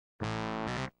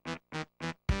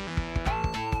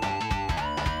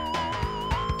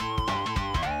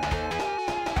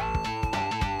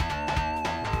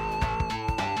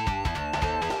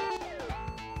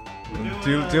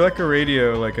Do like a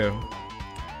radio, like a...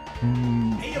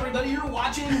 Hey everybody, you're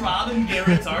watching Rob and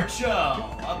Garrett's Art Show.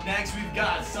 Up next we've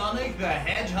got Sonic the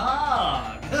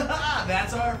Hedgehog.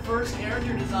 That's our first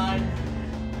character design.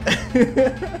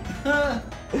 That's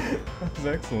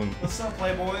excellent. What's up,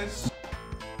 Playboys?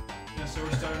 Yeah, so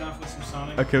we're starting off with some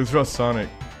Sonic. Okay, let's draw Sonic.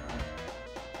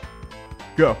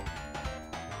 Go.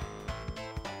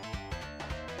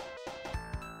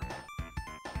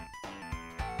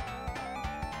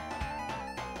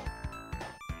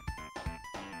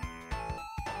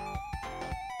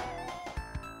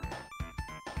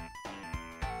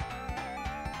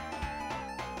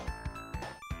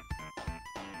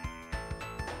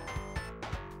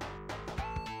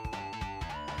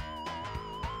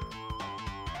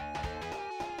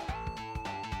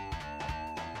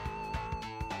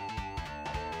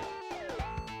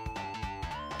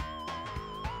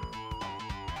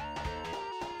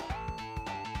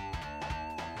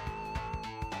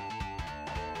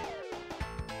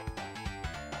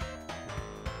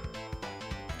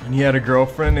 And he had a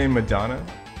girlfriend named Madonna,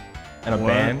 and a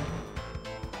band.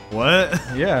 What?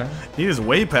 Yeah. He was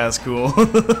way past cool.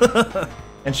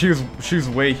 And she was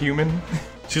way human.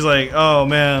 She's like, oh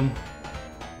man,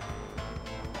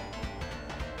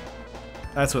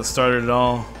 that's what started it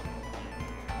all.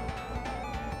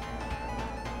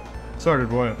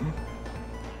 Started what?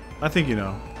 I think you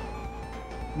know.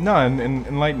 No,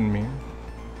 enlighten me.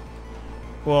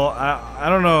 Well, I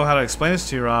don't know how to explain this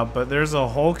to you, Rob, but there's a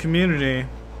whole community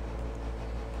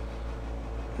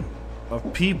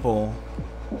of people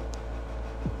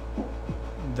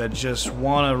that just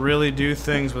want to really do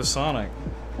things with Sonic.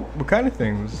 What kind of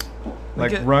things?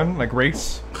 Like run? Like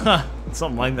race? Huh,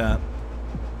 something like that.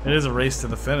 It is a race to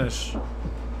the finish.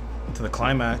 To the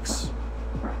climax.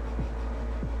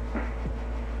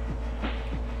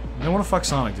 I want to fuck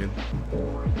Sonic, dude.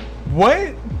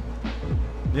 What?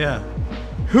 Yeah.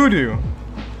 Who do?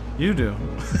 You do.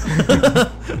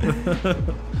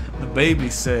 The baby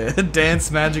said,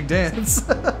 dance, magic, dance.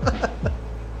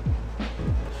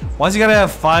 Why's he gotta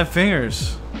have 5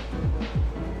 fingers?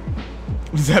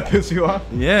 Does that piss you off?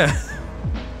 Yeah.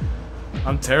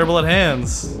 I'm terrible at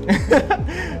hands.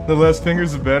 The less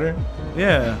fingers, the better.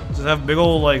 Yeah, just have big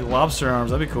old like lobster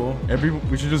arms. That'd be cool.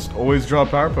 We should just always draw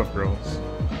Powerpuff Girls.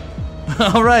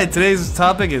 All right, today's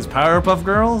topic is Powerpuff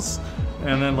Girls,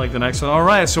 and then like the next one. All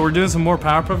right, so we're doing some more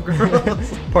Powerpuff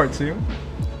Girls. Part 2.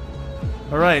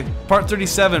 All right, part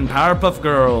 37, Powerpuff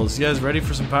Girls. You guys ready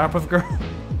for some Powerpuff Girls?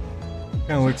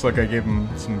 Kind of looks like I gave him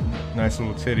some nice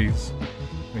little titties.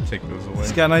 Let me take those away.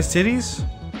 He's got nice titties.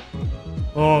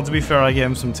 Well, to be fair, I gave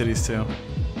him some titties too.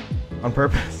 On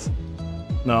purpose?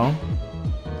 No.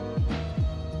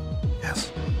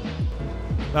 Yes.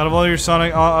 Out of all your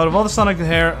Sonic, out of all the Sonic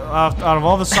hair, out of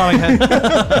all the Sonic head,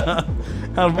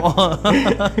 out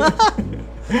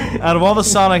of all the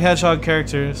Sonic Hedgehog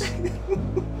characters,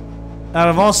 out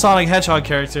of all Sonic Hedgehog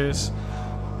characters,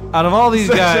 out of all these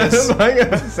guys, What are you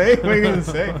gonna say? What are you gonna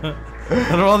say?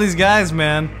 out of all these guys,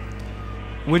 man,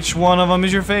 which one of them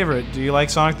is your favorite? Do you like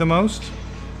Sonic the most?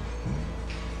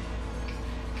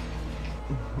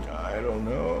 I don't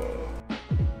know.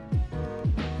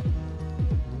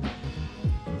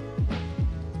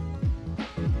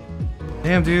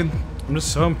 Damn, dude, I'm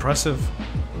just so impressive.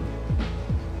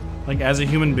 Like as a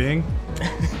human being,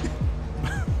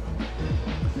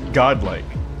 Godlike.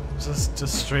 just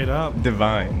straight up,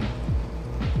 Divine.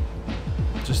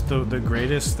 just the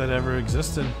greatest that ever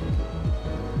existed.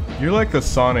 You're like the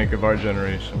Sonic of our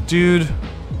generation. Dude,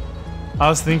 I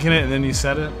was thinking it and then you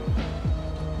said it.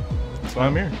 That's why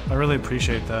I'm here. I really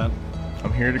appreciate that.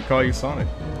 I'm here to call you Sonic.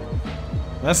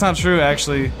 That's not true,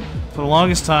 actually. For the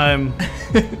longest time,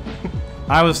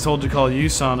 I was told to call you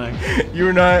Sonic.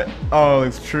 You're not. Oh,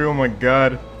 it's true. Oh my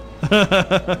god.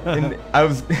 And I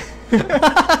was.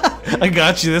 I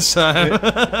got you this time.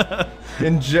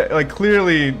 Like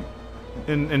clearly,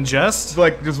 In jest?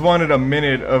 like just wanted a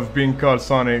minute of being called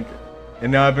Sonic,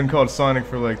 and now I've been called Sonic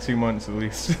for like 2 months at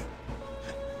least.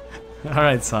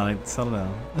 Alright, Sonic, settle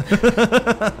down.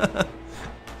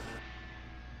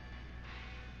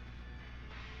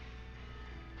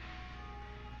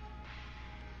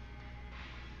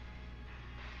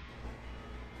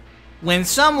 When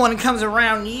someone comes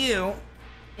around you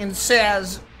and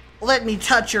says, "Let me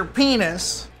touch your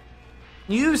penis,"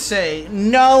 you say,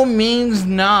 "No means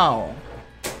no."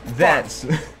 That's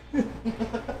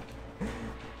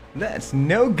that's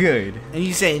no good. And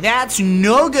you say, "That's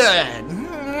no good."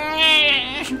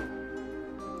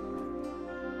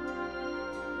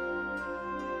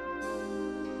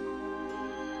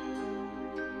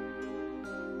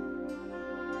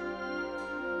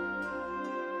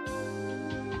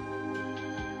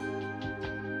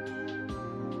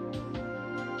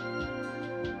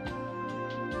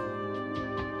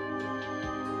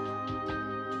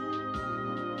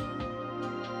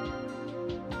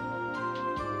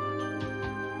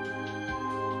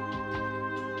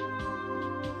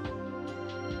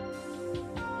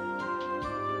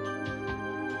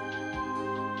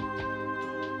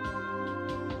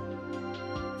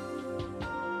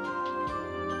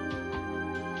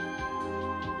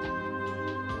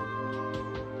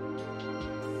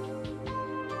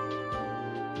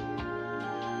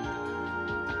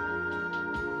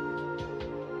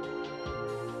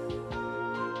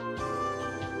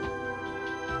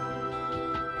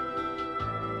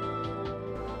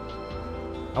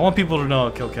 I want people to know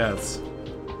I kill cats.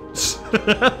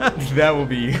 That will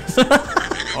be used.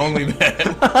 Only that.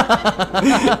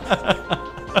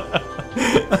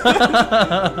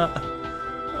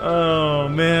 Oh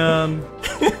man.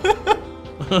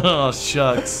 Oh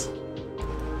shucks.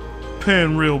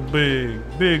 Pen real big.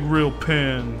 Big real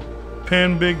pen.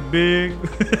 Pen big big.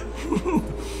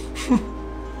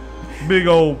 Big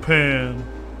old pen.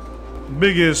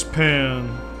 Biggest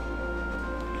pen.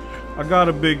 I got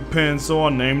a big pen, so I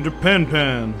named her Pen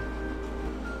Pen.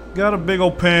 Got a big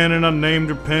old pen and I named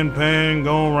her Pen Pen.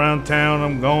 Going around town,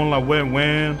 I'm going like wet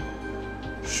wind.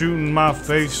 Shooting my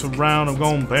face around, I'm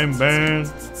going bang bang.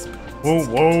 Whoa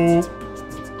whoa.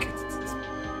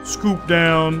 Scoop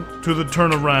down to the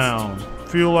turnaround.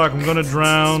 Feel like I'm gonna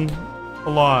drown a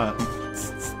lot.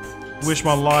 Wish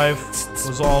my life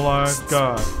was all I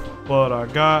got. But I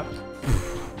got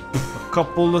a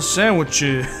couple of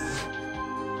sandwiches.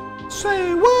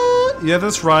 Say what? Yeah,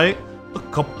 that's right. A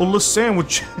couple of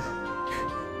sandwiches.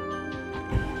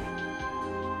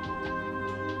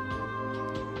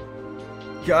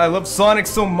 God, I love Sonic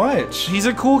so much. He's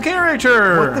a cool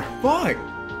character. What the fuck?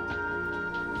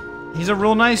 He's a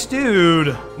real nice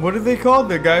dude. What are they called?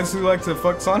 The guys who like to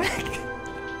fuck Sonic?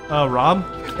 Rob?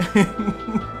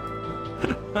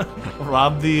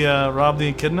 Rob the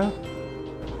echidna?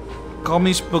 Call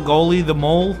me Spagoli the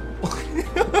mole.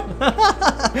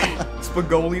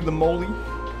 Spagoli the Moly?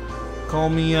 Call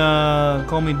me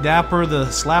Dapper the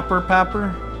Slapper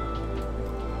Papper.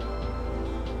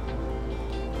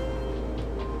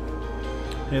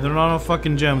 Hey, they're not all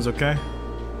fucking gems, okay?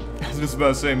 I was just about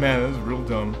to say, man, that was real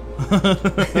dumb.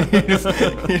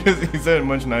 he said it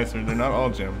much nicer. They're not all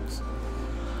gems.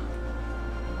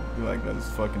 You're like, that is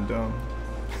fucking dumb.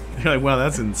 You're like, wow,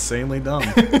 that's insanely dumb.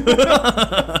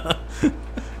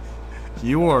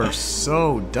 You are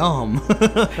so dumb.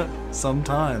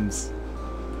 Sometimes.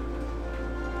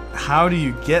 How do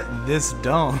you get this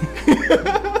dumb?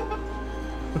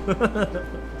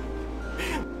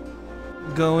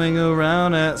 Going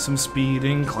around at some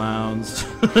speeding clowns.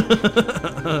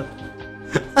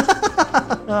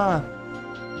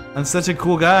 I'm such a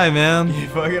cool guy, man. You're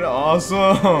fucking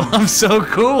awesome. I'm so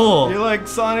cool. You're like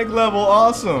Sonic level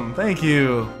awesome. Thank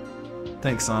you.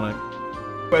 Thanks, Sonic.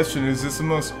 Question, is this the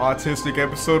most autistic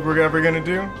episode we're ever gonna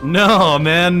do? No,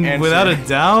 man. Answer. Without a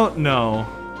doubt, no.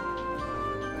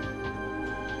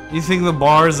 You think the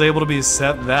bar is able to be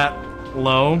set that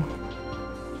low?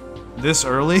 This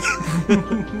early?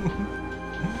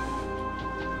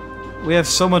 We have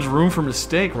so much room for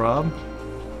mistake, Rob.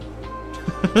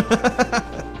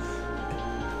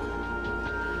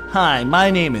 Hi, my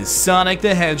name is Sonic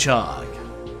the Hedgehog,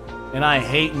 and I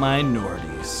hate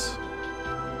minorities.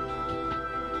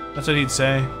 That's what he'd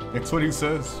say. That's what he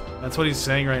says. That's what he's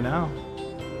saying right now.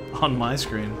 On my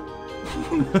screen.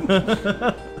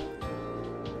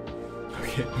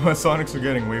 Okay, my Sonics are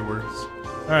getting way worse.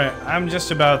 Alright, I'm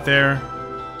just about there.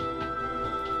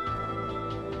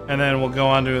 And then we'll go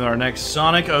on to our next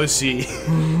Sonic OC.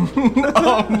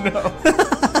 Oh no!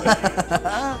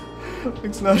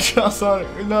 Let's not show Sonic.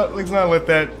 Let's not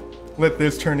let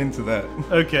this turn into that.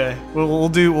 Okay,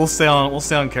 we'll stay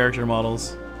on character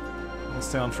models. We'll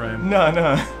stay on frame. No.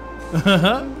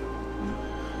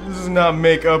 This does not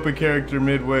make up a character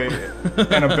midway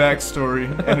and a backstory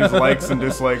and his likes and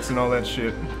dislikes and all that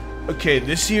shit. Okay,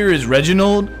 this here is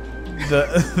Reginald,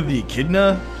 the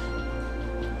echidna.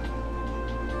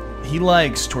 He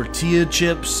likes tortilla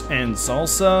chips and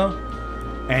salsa,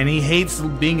 and he hates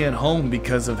being at home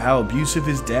because of how abusive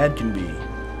his dad can be.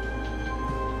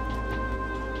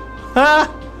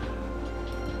 Ha!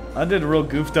 I did a real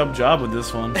goofed up job with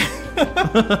this one.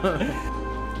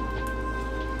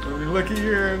 Look at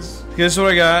yours. Guess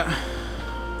what I got?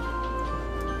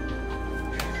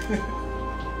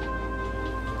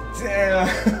 Damn.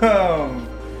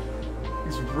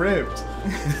 He's ripped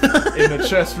in the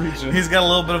chest region. He's got a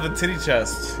little bit of a titty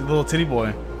chest. A little titty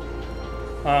boy.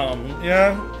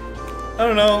 Yeah. I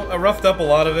don't know. I roughed up a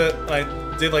lot of it. I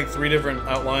did like 3 different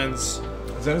outlines.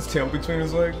 Is that his tail between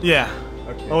his legs? Yeah.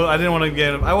 Okay. Oh, I didn't want to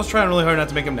get him. I was trying really hard not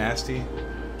to make him nasty.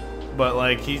 But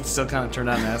like, he still kind of turned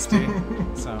out nasty.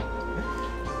 So.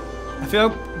 I feel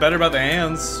better about the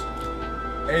hands.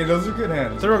 Hey, those are good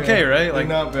hands. They're okay, right? They're Like,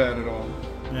 not bad at all.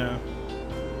 yeah.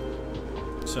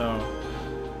 So.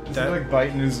 Is he like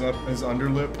biting his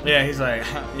underlip? Yeah, he's like,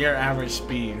 your average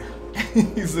speed.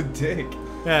 He's a dick.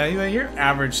 Yeah, he's like, your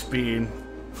average speed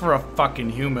for a fucking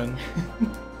human.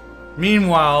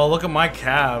 Meanwhile, look at my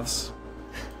calves.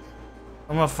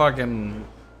 I'm a fucking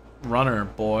runner,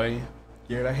 boy.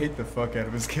 Yeah, I hate the fuck out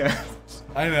of his calves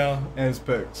I know. and his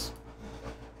pecs.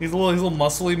 He's a little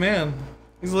muscly man.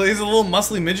 He's a little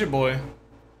muscly midget boy.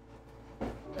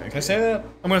 Can I say that?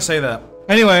 I'm gonna say that.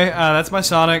 Anyway, that's my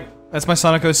Sonic. That's my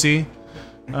Sonic OC.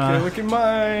 Okay, look at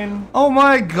mine. Oh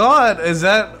my god, is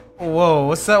that... Whoa,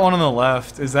 what's that one on the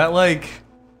left? Is that like...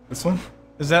 This one?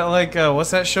 Is that like,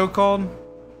 what's that show called?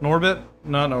 Norbit?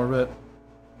 Not Norbit.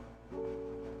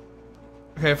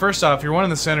 Okay, first off, your one in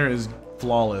the center is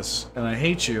flawless, and I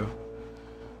hate you.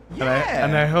 Yeah.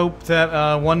 And I hope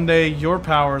that one day your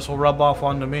powers will rub off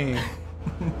onto me.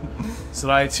 So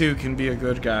that I too can be a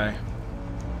good guy.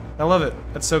 I love it.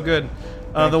 That's so good.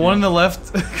 The one in the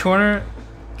left corner...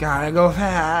 Gotta go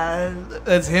fast.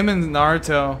 That's him and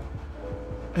Naruto.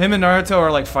 Him and Naruto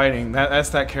are like fighting. That's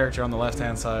that character on the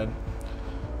left-hand side.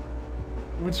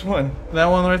 Which one? That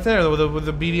one right there with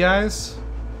the beady eyes.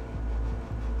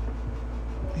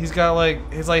 He's got like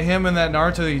it's like him and that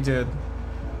Naruto you did.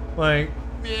 Like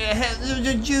and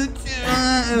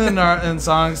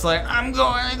Sonic's like, I'm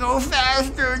going to go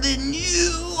faster than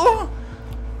you.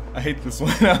 I hate this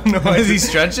one. I don't know why. Is he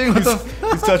stretching? What the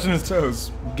He's touching his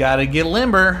toes. Gotta get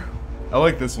limber. I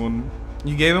like this one.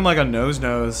 You gave him like a nose.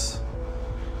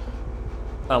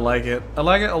 I like it. I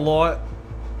like it a lot.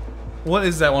 What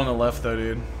is that one on the left though,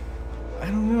 dude? I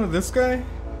don't know. This guy?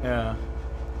 Yeah.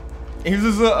 He's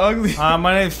just so ugly.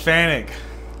 My name's Fanic.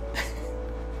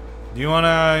 You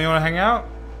wanna hang out?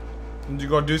 Did you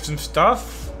go do some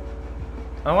stuff?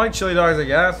 I like chili dogs, I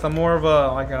guess. I'm more of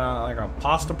a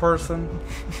pasta person.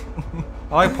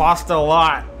 I like pasta a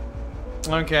lot.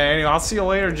 Okay, anyway, I'll see you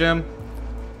later, Jim.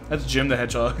 That's Jim the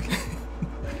Hedgehog.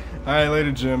 Alright,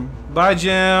 later, Jim. Bye,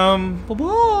 Jim.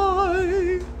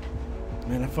 Bye-bye.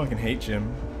 Man, I fucking hate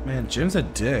Jim. Man, Jim's a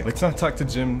dick. Let's not talk to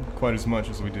Jim quite as much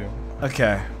as we do.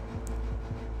 Okay.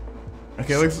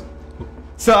 Okay, let's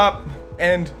stop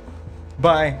and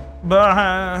bye.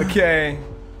 Bye. Okay.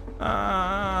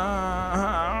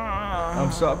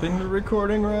 I'm stopping the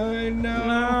recording right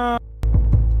now.